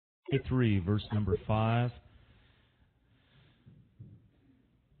3, verse number 5.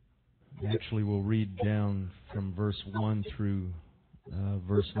 Actually, we'll read down from verse 1 through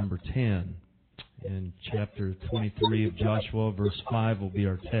verse number 10. In chapter 23 of Joshua, verse 5 will be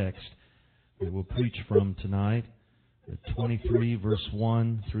our text that we'll preach from tonight. 23, verse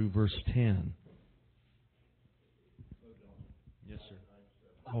 1 through verse 10. Yes, sir.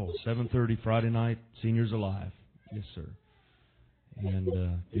 Oh, 7:30 Friday night, Seniors Alive. Yes, sir. And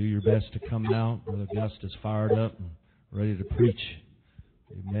do your best to come out. Brother Gus is fired up and ready to preach.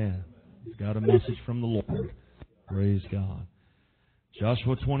 Amen. He's got a message from the Lord. Praise God.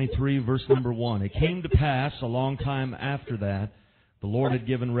 Joshua 23, verse number 1. It came to pass a long time after that, the Lord had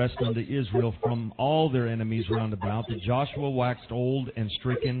given rest unto Israel from all their enemies round about, that Joshua waxed old and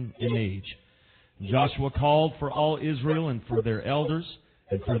stricken in age. And Joshua called for all Israel, and for their elders,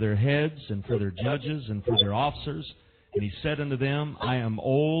 and for their heads, and for their judges, and for their officers. And he said unto them, I am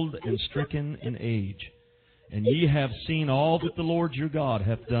old and stricken in age. And ye have seen all that the Lord your God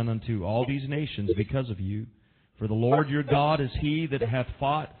hath done unto all these nations because of you. For the Lord your God is he that hath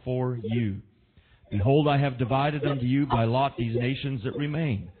fought for you. Behold, I have divided unto you by lot these nations that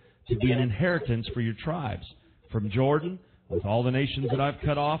remain, to be an inheritance for your tribes, from Jordan, with all the nations that I've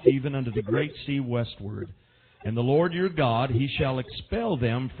cut off, even unto the great sea westward. And the Lord your God, he shall expel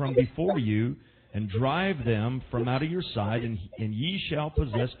them from before you, and drive them from out of your sight, and ye shall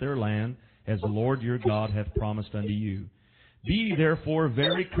possess their land, as the Lord your God hath promised unto you. Be ye therefore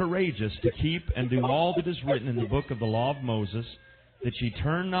very courageous to keep and do all that is written in the book of the law of Moses, that ye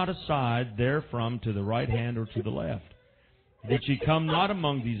turn not aside therefrom to the right hand or to the left, that ye come not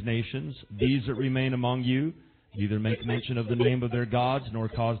among these nations, these that remain among you, neither make mention of the name of their gods, nor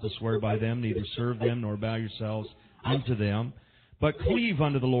cause to swear by them, neither serve them, nor bow yourselves unto them, but cleave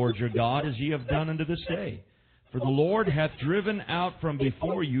unto the Lord your God, as ye have done unto this day. For the Lord hath driven out from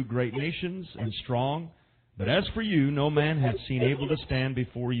before you great nations and strong, but as for you, no man hath seen able to stand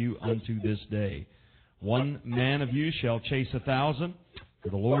before you unto this day. One man of you shall chase 1,000, for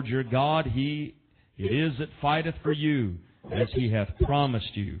the Lord your God, it is that fighteth for you, as he hath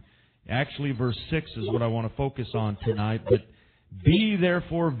promised you. Actually, verse 6 is what I want to focus on tonight. But be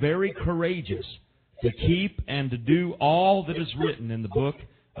therefore very courageous to keep and to do all that is written in the book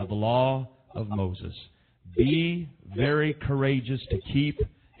of the law of Moses. Be very courageous to keep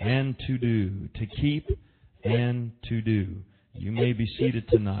and to do. To keep and to do. You may be seated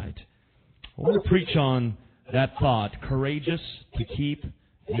tonight. I want to preach on that thought, courageous to keep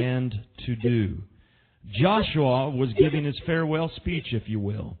and to do. Joshua was giving his farewell speech, if you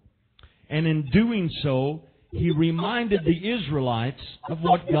will. And in doing so, he reminded the Israelites of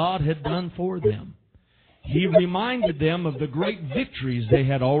what God had done for them. He reminded them of the great victories they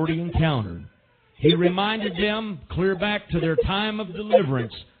had already encountered. He reminded them, clear back to their time of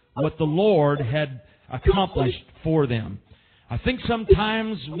deliverance, what the Lord had accomplished for them. I think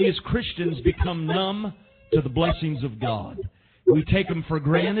sometimes we as Christians become numb to the blessings of God. We take them for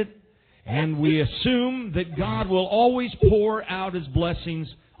granted, and we assume that God will always pour out His blessings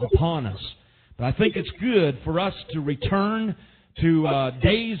upon us. But I think it's good for us to return to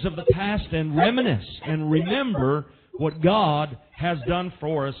days of the past and reminisce and remember what God has done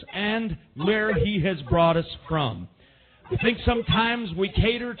for us and where He has brought us from. I think sometimes we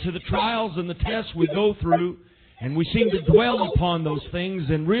cater to the trials and the tests we go through, and we seem to dwell upon those things,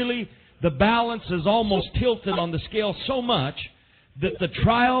 and really the balance is almost tilted on the scale so much that the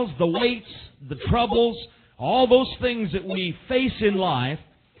trials, the weights, the troubles, all those things that we face in life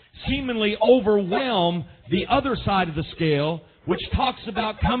seemingly overwhelm the other side of the scale, which talks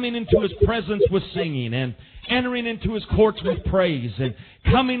about coming into His presence with singing and entering into His courts with praise and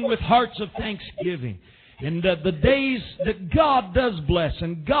coming with hearts of thanksgiving. And the days that God does bless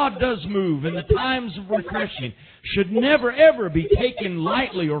and God does move and the times of refreshing should never, ever be taken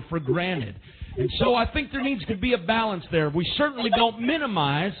lightly or for granted. And so I think there needs to be a balance there. We certainly don't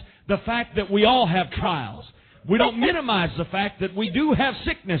minimize the fact that we all have trials. We don't minimize the fact that we do have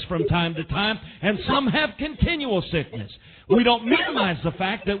sickness from time to time, and some have continual sickness. We don't minimize the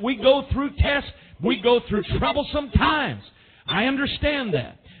fact that we go through tests, we go through troublesome times. I understand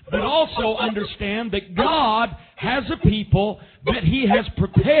that. But also understand that God has a people that He has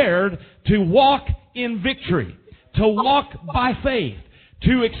prepared to walk in victory, to walk by faith,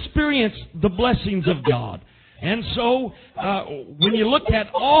 to experience the blessings of God. And so, when you look at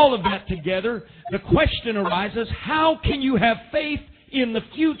all of that together, the question arises, how can you have faith in the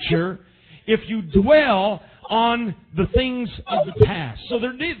future if you dwell on the things of the past? So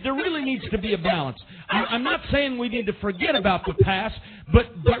there really needs to be a balance. I'm not saying we need to forget about the past,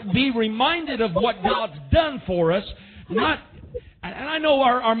 but be reminded of what God's done for us, not And I know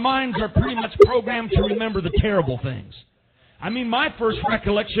our minds are pretty much programmed to remember the terrible things. I mean, my first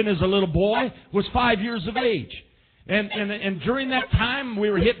recollection as a little boy was 5 years of age. And during that time, we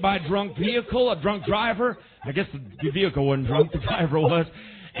were hit by a drunk vehicle, a drunk driver. I guess the vehicle wasn't drunk, the driver was.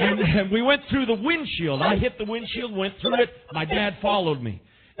 And we went through the windshield. I hit the windshield, went through it. My dad followed me.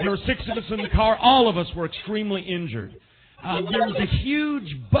 There were 6 of us in the car. All of us were extremely injured. There was a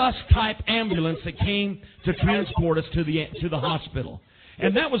huge bus-type ambulance that came to transport us to the hospital.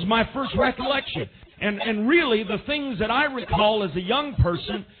 And that was my first recollection. And really, the things that I recall as a young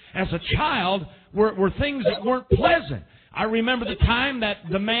person, as a child, were things that weren't pleasant. I remember the time that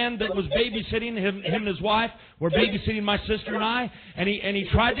the man that was babysitting, him and his wife, were babysitting my sister and I, and he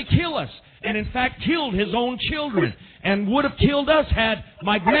tried to kill us. And in fact, killed his own children. And would have killed us had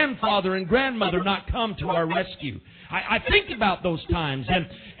my grandfather and grandmother not come to our rescue. I think about those times.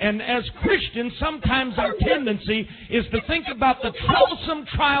 And as Christians, sometimes our tendency is to think about the troublesome,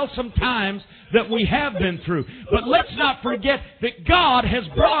 trialsome times that we have been through. But let's not forget that God has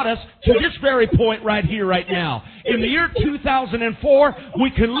brought us to this very point right here, right now. In the year 2004,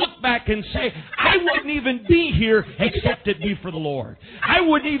 we can look back and say, I wouldn't even be here except it be for the Lord. I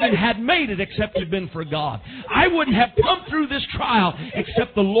wouldn't even have made it except it had been for God. I wouldn't have come through this trial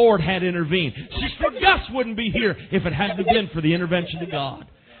except the Lord had intervened. Sister Gus wouldn't be here if it hadn't been for the intervention of God.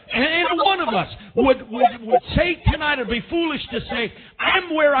 And any one of us would say tonight, it would be foolish to say,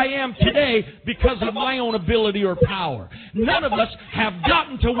 I'm where I am today because of my own ability or power. None of us have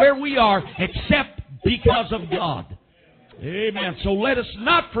gotten to where we are except because of God. Amen. So let us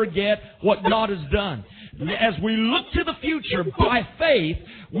not forget what God has done. As we look to the future by faith,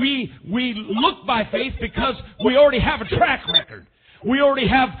 we look by faith because we already have a track record. We already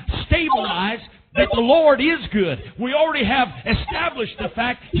have stabilized that the Lord is good. We already have established the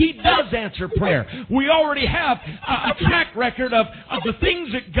fact He does answer prayer. We already have a track record of the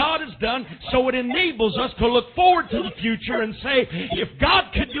things that God has done, so it enables us to look forward to the future and say, if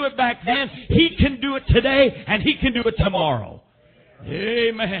God could do it back then, He can do it today, and He can do it tomorrow.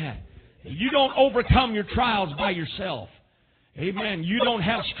 Amen. You don't overcome your trials by yourself. Amen. You don't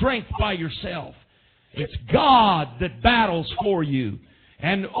have strength by yourself. It's God that battles for you.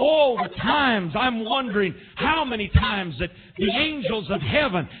 And all the times, I'm wondering how many times that the angels of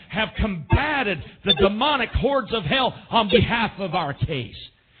heaven have combated the demonic hordes of hell on behalf of our case.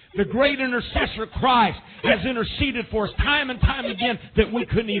 The great intercessor Christ has interceded for us time and time again that we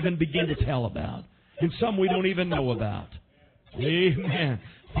couldn't even begin to tell about. And some we don't even know about. Amen.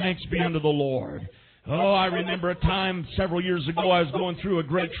 Thanks be unto the Lord. Oh, I remember a time several years ago I was going through a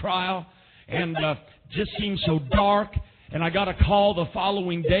great trial and just seemed so dark. And I got a call the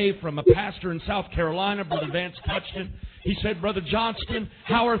following day from a pastor in South Carolina, Brother Vance Touchton. He said, Brother Johnston,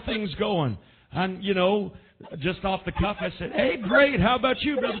 how are things going? And, just off the cuff, I said, hey, great. How about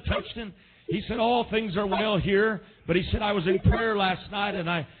you, Brother Touchton? He said, all things are well here. But he said, I was in prayer last night,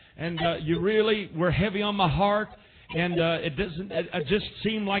 and you really were heavy on my heart. And it just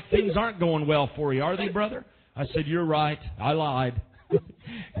seemed like things aren't going well for you. Are they, brother? I said, you're right. I lied.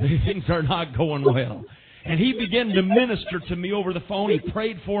 Things are not going well. And he began to minister to me over the phone. He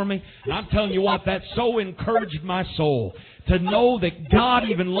prayed for me. And I'm telling you what, that so encouraged my soul to know that God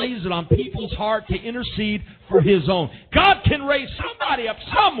even lays it on people's heart to intercede for His own. God can raise somebody up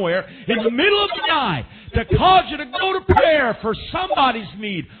somewhere in the middle of the night to cause you to go to prayer for somebody's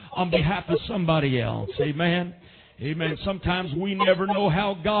need on behalf of somebody else. Amen. Amen. Sometimes we never know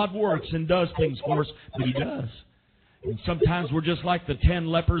how God works and does things for us, but He does. And sometimes we're just like the 10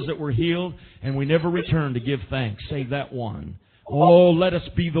 lepers that were healed, and we never return to give thanks, save that one. Oh, let us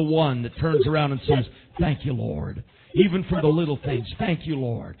be the one that turns around and says, thank you, Lord. Even for the little things, thank you,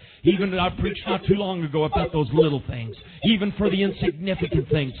 Lord. Even I preached not too long ago about those little things. Even for the insignificant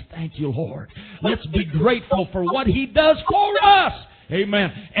things, thank you, Lord. Let's be grateful for what He does for us.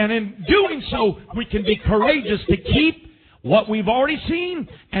 Amen. And in doing so, we can be courageous to keep what we've already seen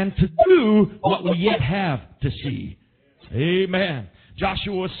and to do what we yet have to see. Amen.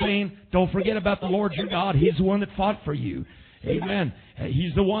 Joshua was saying, don't forget about the Lord your God. He's the one that fought for you. Amen.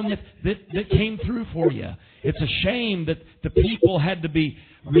 He's the one that came through for you. It's a shame that the people had to be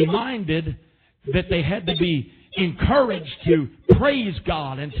reminded that they had to be encouraged to praise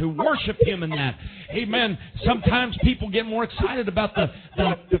God and to worship Him in that. Amen. Sometimes people get more excited about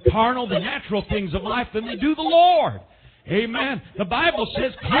the carnal, the natural things of life than they do the Lord. Amen. The Bible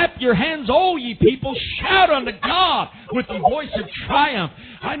says, clap your hands, O ye people, shout unto God with the voice of triumph.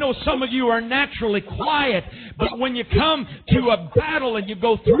 I know some of you are naturally quiet, but when you come to a battle and you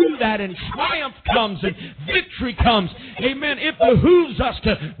go through that and triumph comes and victory comes, amen, it behooves us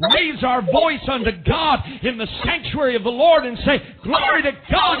to raise our voice unto God in the sanctuary of the Lord and say, glory to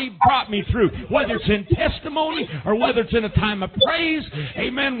God, He brought me through. Whether it's in testimony or whether it's in a time of praise,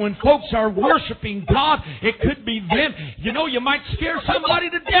 amen, when folks are worshiping God, it could be then. You know, you might scare somebody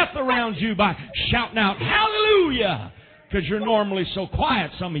to death around you by shouting out, hallelujah, because you're normally so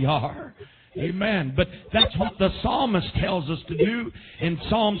quiet, some of you are. Amen. But that's what the psalmist tells us to do in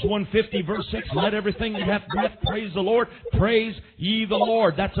Psalms 150, verse 6. Let everything that hath breath praise the Lord. Praise ye the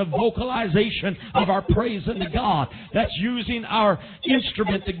Lord. That's a vocalization of our praise unto God. That's using our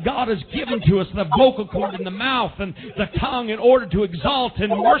instrument that God has given to us, the vocal cord and the mouth and the tongue, in order to exalt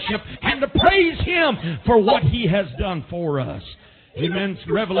and worship and to praise Him for what He has done for us. Amen.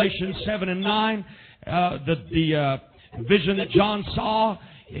 Revelation 7 and 9, the vision that John saw,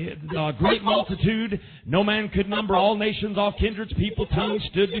 a great multitude, no man could number, all nations, all kindreds, people, tongues,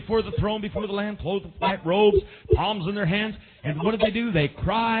 stood before the throne, before the Lamb, clothed with white robes, palms in their hands. And what did they do? They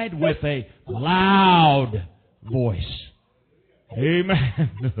cried with a loud voice.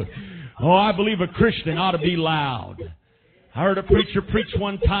 Amen. Oh, I believe a Christian ought to be loud. I heard a preacher preach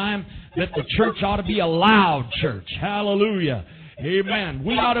one time that the church ought to be a loud church. Hallelujah. Amen.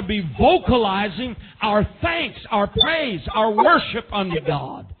 We ought to be vocalizing our thanks, our praise, our worship unto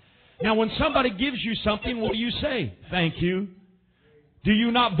God. Now, when somebody gives you something, what do you say? Thank you. Do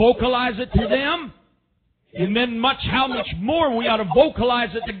you not vocalize it to them? And then how much more we ought to vocalize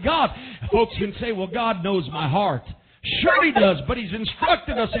it to God. Folks can say, well, God knows my heart. Sure He does, but He's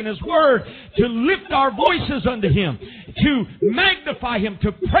instructed us in His Word to lift our voices unto Him, to magnify Him,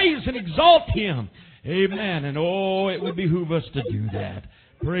 to praise and exalt Him. Amen. And oh, it would behoove us to do that.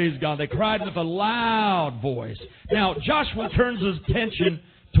 Praise God. They cried with a loud voice. Now, Joshua turns his attention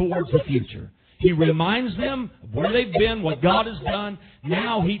towards the future. He reminds them of where they've been, what God has done.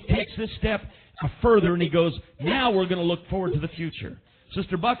 Now he takes this step further and he goes, now we're going to look forward to the future.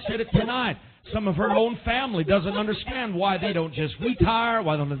 Sister Buck said it tonight. Some of her own family doesn't understand why they don't just retire,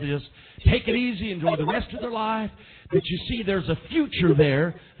 why don't they just take it easy, enjoy the rest of their life. But you see, there's a future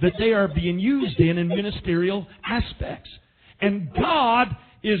there that they are being used in ministerial aspects. And God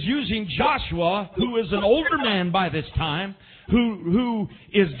is using Joshua, who is an older man by this time, who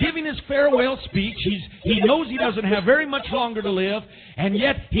is giving his farewell speech. He knows he doesn't have very much longer to live, and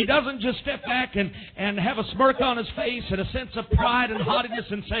yet he doesn't just step back and have a smirk on his face and a sense of pride and haughtiness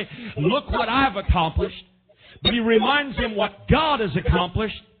and say, look what I've accomplished. But he reminds them what God has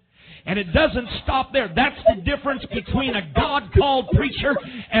accomplished. And it doesn't stop there. That's the difference between a God-called preacher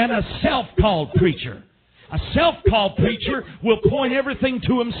and a self-called preacher. A self-called preacher will point everything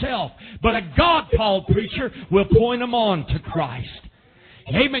to himself. But a God-called preacher will point them on to Christ.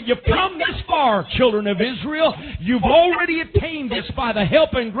 Amen. You've come this far, children of Israel. You've already attained this by the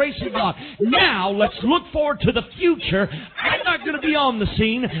help and grace of God. Now, let's look forward to the future. I'm not going to be on the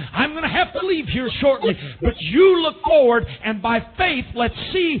scene. I'm going to have to leave here shortly. But you look forward, and by faith, let's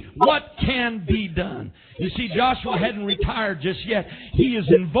see what can be done. You see, Joshua hadn't retired just yet. He is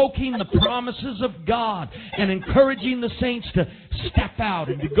invoking the promises of God and encouraging the saints to step out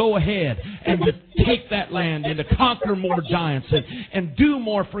and to go ahead and to take that land and to conquer more giants and do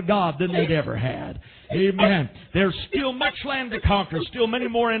more for God than they'd ever had. Amen. There's still much land to conquer, still many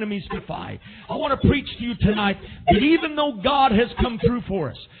more enemies to fight. I want to preach to you tonight that even though God has come through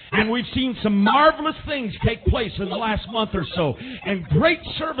for us, and we've seen some marvelous things take place in the last month or so, and great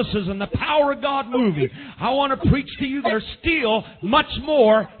services and the power of God moving, I want to preach to you there's still much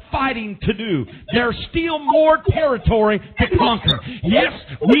more fighting to do. There's still more territory to conquer. Yes,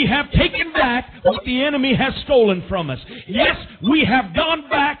 we have taken back what the enemy has stolen from us. Yes, we have gone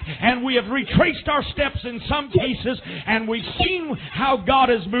back and we have retraced our steps in some cases, and we've seen how God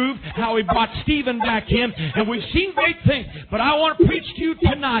has moved, how He brought Stephen back in, and we've seen great things. But I want to preach to you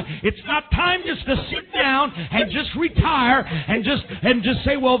tonight. It's not time just to sit down and just retire and just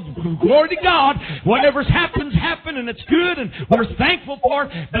say, well, glory to God, whatever's happened, and it's good, and we're thankful for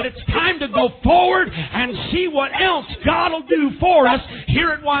it. But it's time to go forward and see what else God will do for us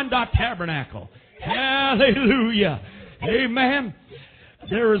here at Wyandotte Tabernacle. Hallelujah. Amen.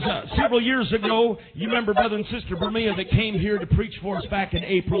 There was several years ago, you remember Brother and Sister Bermia that came here to preach for us back in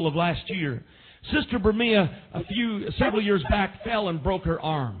April of last year. Sister Bermia, several years back, fell and broke her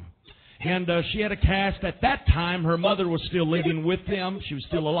arm. And she had a cast. At that time, her mother was still living with them. She was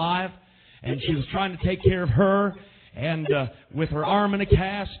still alive. And she was trying to take care of her, and with her arm in a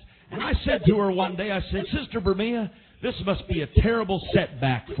cast. And I said to her one day, I said, Sister Bermia, this must be a terrible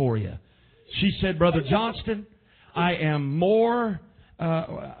setback for you. She said, Brother Johnston, I am more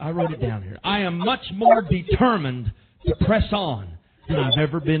I wrote it down here. I am much more determined to press on than I've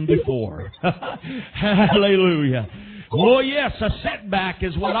ever been before. Hallelujah. Oh, yes, a setback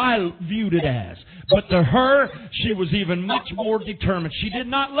is what I viewed it as. But to her, she was even much more determined. She did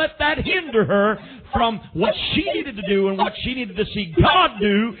not let that hinder her from what she needed to do and what she needed to see God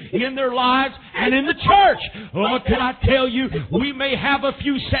do in their lives and in the church. Oh, can I tell you, we may have a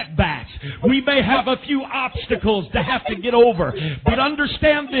few setbacks. We may have a few obstacles to have to get over. But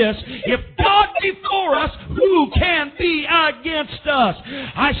understand this, if God be for us, who can be against us?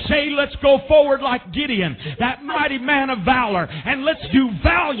 I say let's go forward like Gideon, that mighty man of valor, and let's do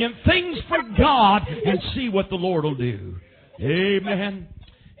valiant things for God and see what the Lord will do. Amen.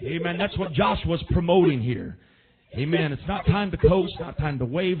 Amen. That's what Joshua's promoting here. Amen. It's not time to coast, not time to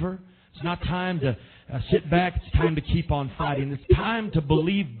waver. It's not time to sit back. It's time to keep on fighting. It's time to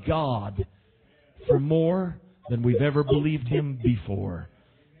believe God for more than we've ever believed Him before.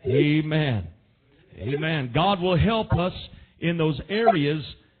 Amen. Amen. God will help us in those areas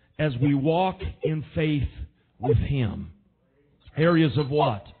as we walk in faith with Him. Areas of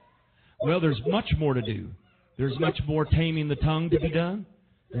what? Well, there's much more to do. There's much more taming the tongue to be done.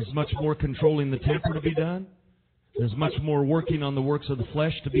 There's much more controlling the temper to be done. There's much more working on the works of the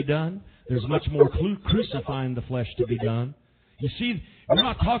flesh to be done. There's much more crucifying the flesh to be done. You see, we're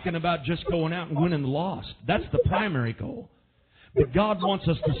not talking about just going out and winning the lost. That's the primary goal. But God wants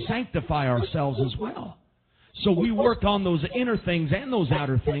us to sanctify ourselves as well. So we work on those inner things and those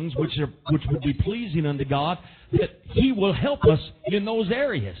outer things which would be pleasing unto God, that He will help us in those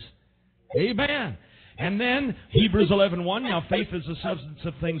areas. Amen. And then, Hebrews 11:1, now faith is the substance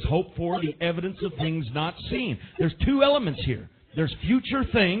of things hoped for, the evidence of things not seen. There's two elements here. There's future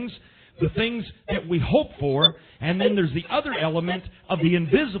things, the things that we hope for, and then there's the other element of the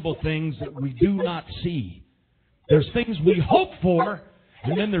invisible things that we do not see. There's things we hope for,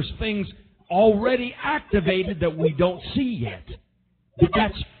 and then there's things already activated that we don't see yet. But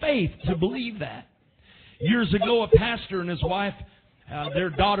that's faith to believe that. Years ago, a pastor and his wife, their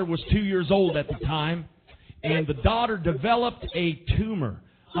daughter was 2 years old at the time, and the daughter developed a tumor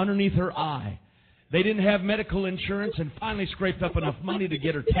underneath her eye. They didn't have medical insurance and finally scraped up enough money to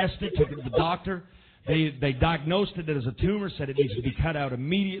get her tested, took her to the doctor. They diagnosed it as a tumor, said it needs to be cut out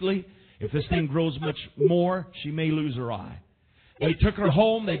immediately. If this thing grows much more, she may lose her eye. They took her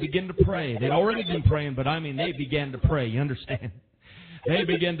home. They began to pray. They'd already been praying, but they began to pray. You understand? They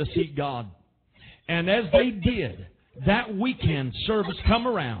began to seek God. And as they did, that weekend service come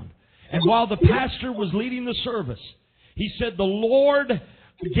around. And while the pastor was leading the service, he said the Lord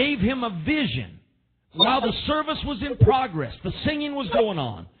gave him a vision. While the service was in progress, the singing was going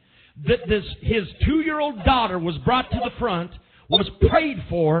on, that his 2-year-old daughter was brought to the front, was prayed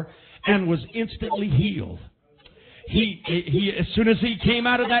for, and was instantly healed. He as soon as he came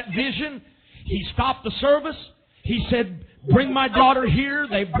out of that vision, he stopped the service. He said, "Bring my daughter here."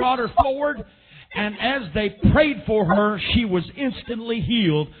 They brought her forward. And as they prayed for her, she was instantly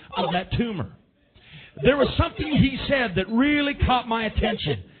healed of that tumor. There was something he said that really caught my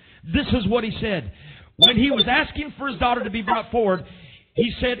attention. This is what he said. When he was asking for his daughter to be brought forward,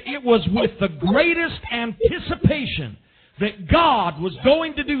 he said it was with the greatest anticipation that God was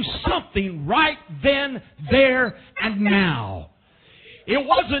going to do something right then, there, and now. It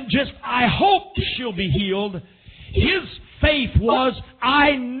wasn't just, I hope she'll be healed. His faith was,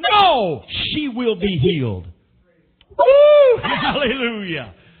 I know she will be healed. Woo!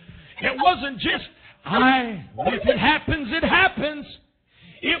 Hallelujah. It wasn't just, if it happens, it happens.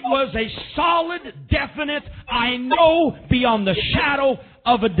 It was a solid, definite, I know beyond the shadow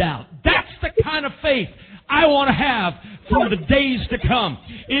of a doubt. That's the kind of faith I want to have for the days to come.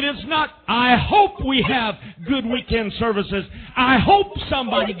 It is not, I hope we have good weekend services. I hope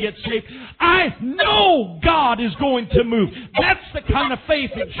somebody gets saved. I know God is going to move. That's the kind of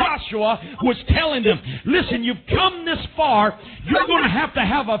faith that Joshua was telling them. Listen, you've come this far. You're going to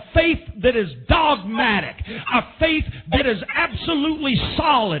have a faith that is dogmatic. A faith that is absolutely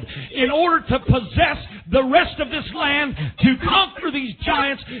solid. In order to possess the rest of this land, to conquer these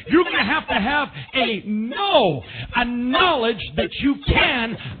giants, you're going to have a knowledge that you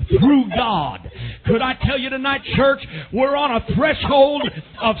can through God. Could I tell you tonight, church, we're on a threshold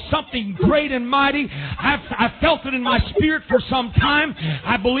of something great and mighty. I've felt it in my spirit for some time.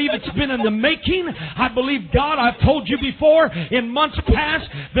 I believe it's been in the making. I believe God, I've told you before in months past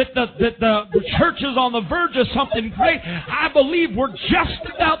that the church is on the verge of something great. I believe we're just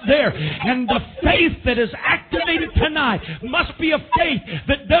about there. And the faith that is activated tonight must be a faith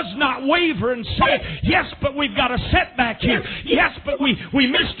that does not waver and say, yes, but we've got a setback here. Yes, but we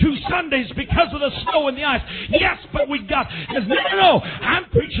missed 2 Sundays because of the snow and the ice. Yes, but we got... No. I'm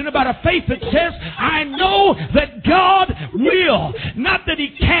preaching about a faith that says, I know that God will. Not that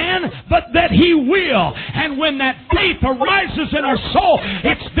He can, but that He will. And when that faith arises in our soul,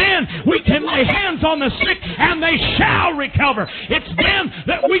 it's then we can lay hands on the sick and they shall recover. It's then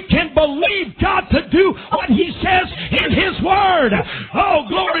that we can believe God to do what He says in His Word. Oh,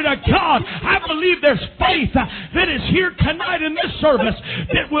 glory to God. I believe there's faith that is here tonight in this service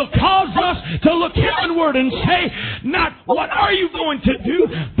that will cause us to look heavenward and say, not what are you going to do,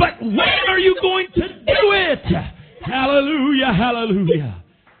 but when are you going to do it? Hallelujah, hallelujah.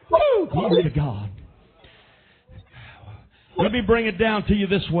 Woo, glory to God. Let me bring it down to you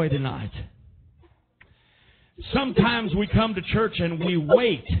this way tonight. Sometimes we come to church and we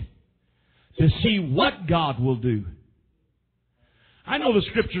wait to see what God will do. I know the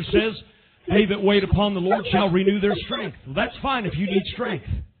Scripture says, they that wait upon the Lord shall renew their strength. Well, that's fine if you need strength.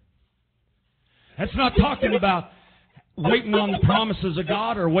 That's not talking about waiting on the promises of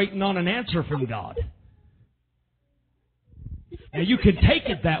God or waiting on an answer from God. Now, you can take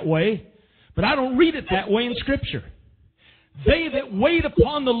it that way, but I don't read it that way in Scripture. They that wait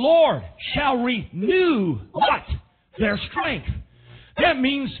upon the Lord shall renew what? Their strength. That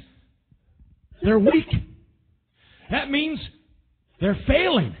means they're weak. That means they're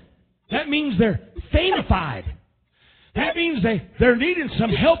failing. That means they're faintified. That means they're needing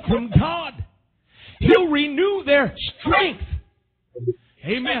some help from God. He'll renew their strength.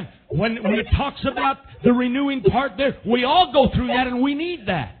 Amen. When it talks about the renewing part there, we all go through that and we need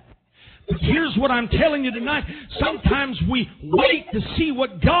that. But here's what I'm telling you tonight. Sometimes we wait to see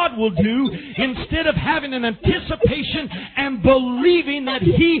what God will do instead of having an anticipation and believing that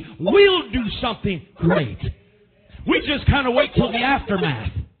He will do something great. We just kind of wait till the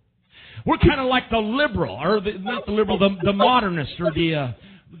aftermath. We're kind of like the liberal, or not the liberal, the modernist, or the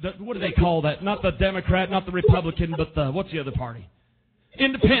what do they call that? Not the Democrat, not the Republican, but what's the other party?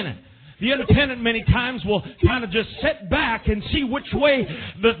 Independent. The independent many times will kind of just sit back and see which way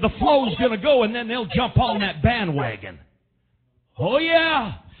the flow is going to go, and then they'll jump on that bandwagon. Oh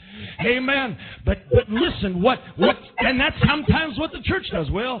yeah. Amen. But listen, and that's sometimes what the church does.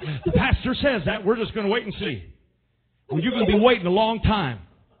 Well, the pastor says that, we're just going to wait and see. Well, you're going to be waiting a long time.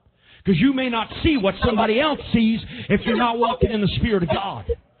 Because you may not see what somebody else sees if you're not walking in the Spirit of God.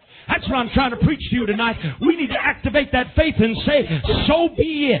 That's what I'm trying to preach to you tonight. We need to activate that faith and say, so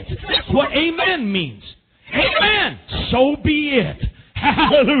be it. That's what amen means. Amen. So be it.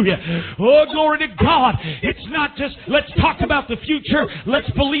 Hallelujah. Oh, glory to God. It's not just, let's talk about the future. Let's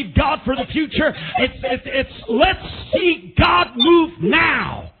believe God for the future. It's let's see God move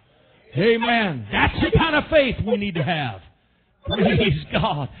now. Amen. That's the kind of faith we need to have. Praise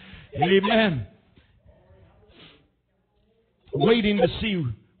God. Amen. Waiting to see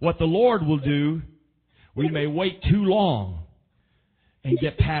what the Lord will do, we may wait too long and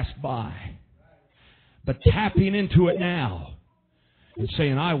get passed by. But tapping into it now and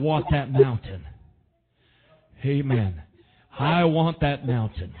saying, I want that mountain. Amen. I want that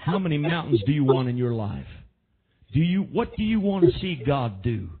mountain. How many mountains do you want in your life? What do you want to see God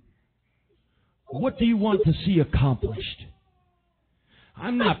do? What do you want to see accomplished?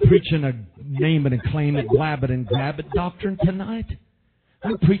 I'm not preaching a name it and claim it, blab it and grab it doctrine tonight.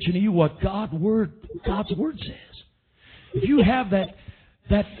 I'm preaching to you what God's Word says. If you have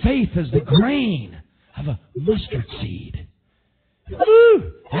that faith as the grain of a mustard seed,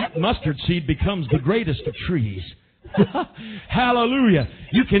 that mustard seed becomes the greatest of trees. Hallelujah.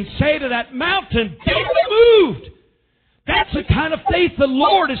 You can say to that mountain, be removed. That's the kind of faith the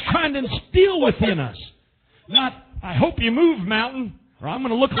Lord is trying to instill within us. Not, I hope you move, mountain, or I'm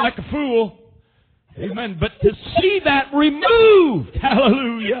going to look like a fool. Amen. But to see that removed.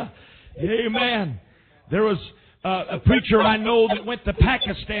 Hallelujah. Amen. There was a preacher I know that went to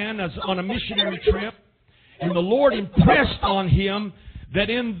Pakistan on a missionary trip. And the Lord impressed on him that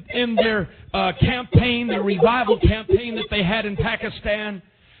in their campaign, their revival campaign that they had in Pakistan,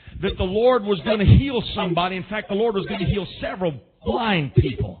 that the Lord was going to heal somebody. In fact, the Lord was going to heal several blind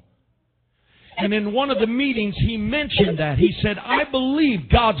people. And in one of the meetings, he mentioned that. He said, I believe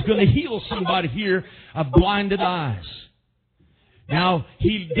God's going to heal somebody here of blinded eyes. Now,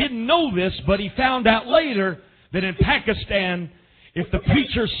 he didn't know this, but he found out later that in Pakistan, if the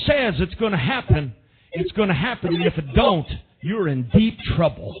preacher says it's going to happen, it's going to happen. And if it don't, you're in deep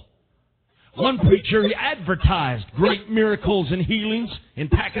trouble. One preacher, he advertised great miracles and healings in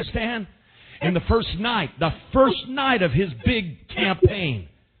Pakistan. And the first night of his big campaign,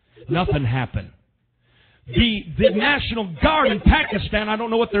 nothing happened. The National Guard in Pakistan, I don't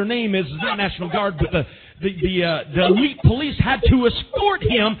know what their name is, it's not National Guard, but the elite police had to escort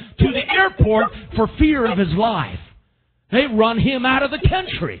him to the airport for fear of his life. They run him out of the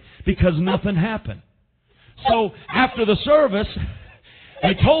country because nothing happened. So after the service,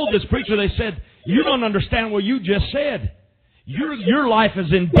 they told this preacher, they said, "You don't understand what you just said. Your life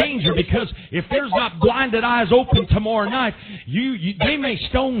is in danger because if there's not blinded eyes open tomorrow night, they may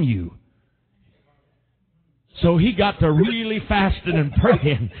stone you." So he got to really fasting and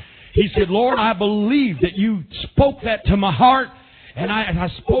praying. He said, "Lord, I believe that you spoke that to my heart, and I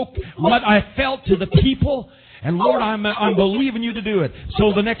spoke what I felt to the people. And Lord, I'm believing you to do it."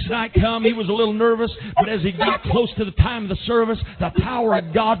 So the next night come, he was a little nervous, but as he got close to the time of the service, the power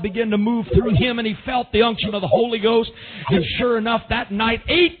of God began to move through him, and he felt the unction of the Holy Ghost. And sure enough, that night,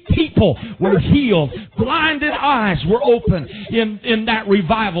 8 people were healed. Blinded eyes were open in that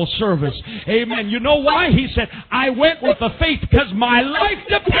revival service. Amen. You know why? He said, "I went with the faith because my life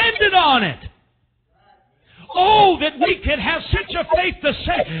depended on it." Oh, that we could have such a faith to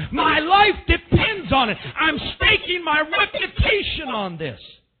say, my life depends on it. I'm staking my reputation on this.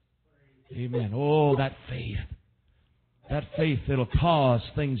 Amen. Oh, that faith. That faith that'll cause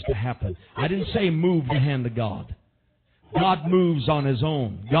things to happen. I didn't say move the hand of God. God moves on His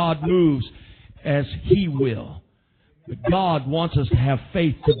own. God moves as He will. But God wants us to have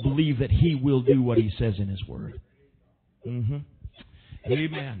faith to believe that He will do what He says in His Word.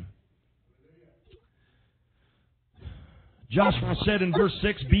 Amen. Joshua said in verse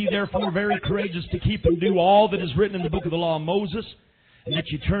 6, "Be therefore very courageous to keep and do all that is written in the book of the law of Moses, and that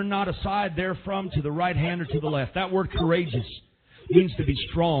you turn not aside therefrom to the right hand or to the left." That word courageous means to be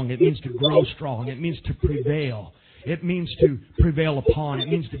strong. It means to grow strong. It means to prevail. It means to prevail upon. It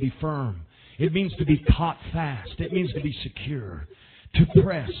means to be firm. It means to be caught fast. It means to be secure. To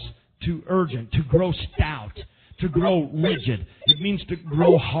press. To urgent. To grow stout. To grow rigid. It means to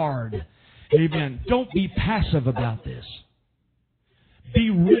grow hard. Amen. Don't be passive about this. Be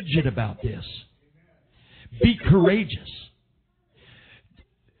rigid about this. Be courageous.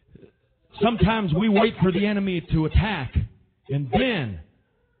 Sometimes we wait for the enemy to attack, and then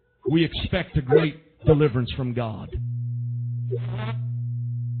we expect a great deliverance from God.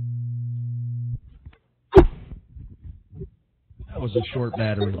 That was a short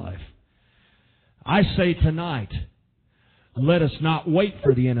battery life. I say tonight, let us not wait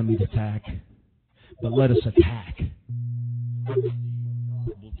for the enemy to attack, but let us attack.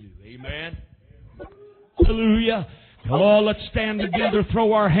 Amen. Hallelujah. Oh, let's stand together,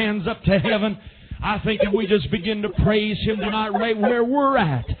 throw our hands up to heaven. I think if we just begin to praise Him tonight right where we're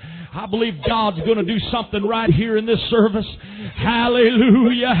at, I believe God's going to do something right here in this service.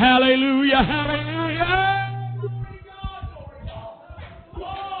 Hallelujah, hallelujah, hallelujah.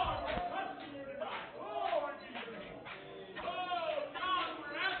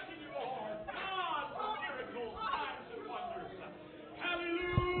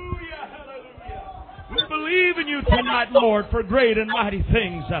 Believing you tonight, Lord, for great and mighty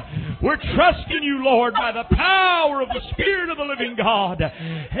things. We're trusting you, Lord, by the power of the Spirit of the living God.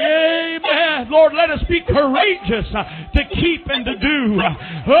 Amen. Lord, let us be courageous to keep and to do.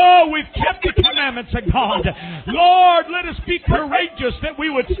 Oh, we've kept the commandments of God. Lord, let us be courageous that we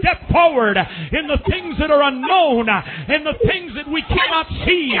would step forward in the things that are unknown, in the things that we cannot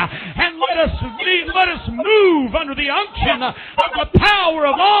see, and let us move under the unction of the power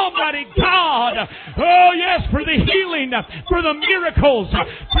of Almighty God. Oh, yes, for the healing, for the miracles,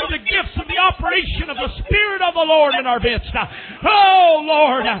 for the gifts of the operation of the Spirit of the Lord in our midst. Oh,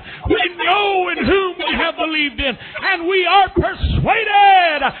 Lord, we know in whom we have believed in, and we are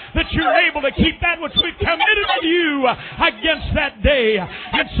persuaded that you're able to keep that which we've committed to you against that day.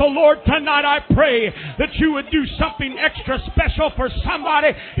 And so, Lord, tonight I pray that you would do something extra special for somebody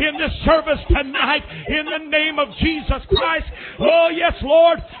in this service tonight in the name of Jesus Christ. Oh, yes,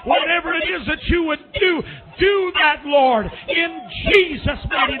 Lord, whatever it is that you would do that, Lord, in Jesus'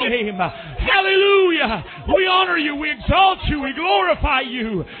 mighty name. Hallelujah. We honor you. We exalt you. We glorify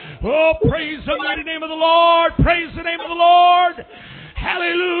you. Oh, praise the mighty name of the Lord. Praise the name of the Lord.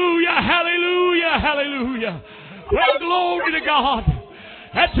 Hallelujah. Hallelujah. Hallelujah. Well, glory to God.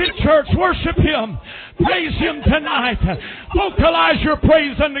 That's it, church. Worship Him. Praise Him tonight. Vocalize your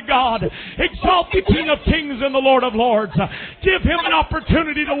praise unto God. Exalt the King of Kings and the Lord of Lords. Give Him an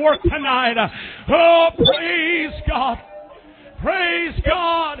opportunity to work tonight. Oh, praise God. Praise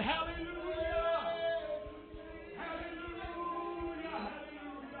God. Hallelujah.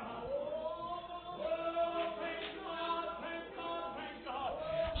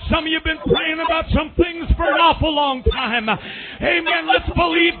 Some of you have been praying about some things for an awful long time. Amen. Let's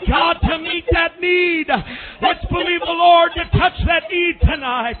believe God to meet that need. Let's believe the Lord to touch that need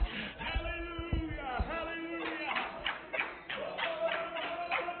tonight. Hallelujah. Hallelujah.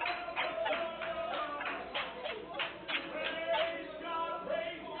 Praise God.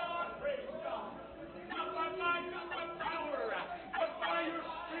 Praise God. Praise God. Not by might, not by power, but by your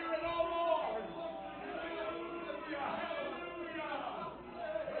Spirit, O Lord. Hallelujah. Hallelujah.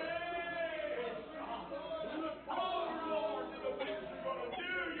 Praise God. Look forward, Lord, to the things you're going to do.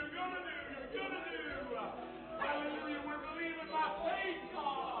 You're going to do. You're going to do. Hallelujah. We're believing by faith,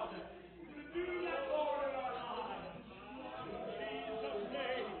 God, to do that, Lord, in our lives.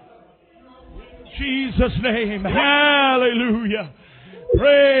 In Jesus' name. Hallelujah.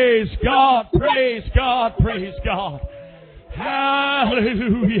 Praise God. Praise God. Praise God.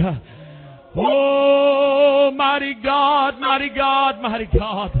 Hallelujah. Oh, mighty God, mighty God, mighty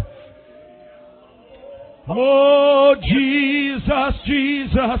God. Oh, Jesus,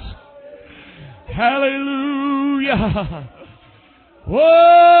 Jesus. Hallelujah.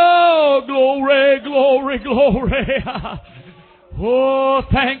 Oh, glory, glory, glory. Oh,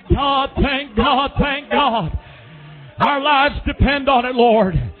 thank God, thank God, thank God. Our lives depend on it,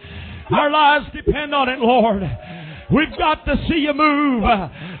 Lord. Our lives depend on it, Lord. We've got to see you move.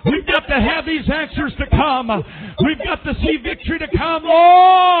 We've got to have these answers to come. We've got to see victory to come,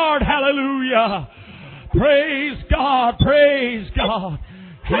 Lord. Hallelujah. Praise God. Praise God.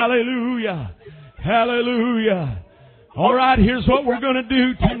 Hallelujah. Hallelujah. All right, here's what we're going to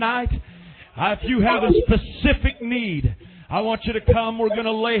do tonight. If you have a specific need, I want you to come. We're going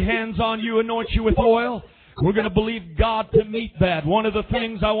to lay hands on you, anoint you with oil. We're going to believe God to meet that. One of the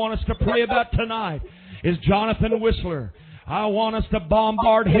things I want us to pray about tonight is Jonathan Whistler. I want us to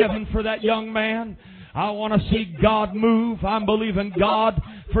bombard heaven for that young man. I want to see God move. I'm believing God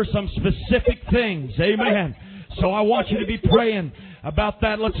for some specific things. Amen. So I want you to be praying about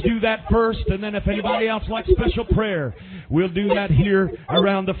that. Let's do that first, and then if anybody else likes special prayer, we'll do that here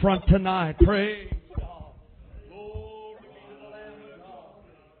around the front tonight. Pray.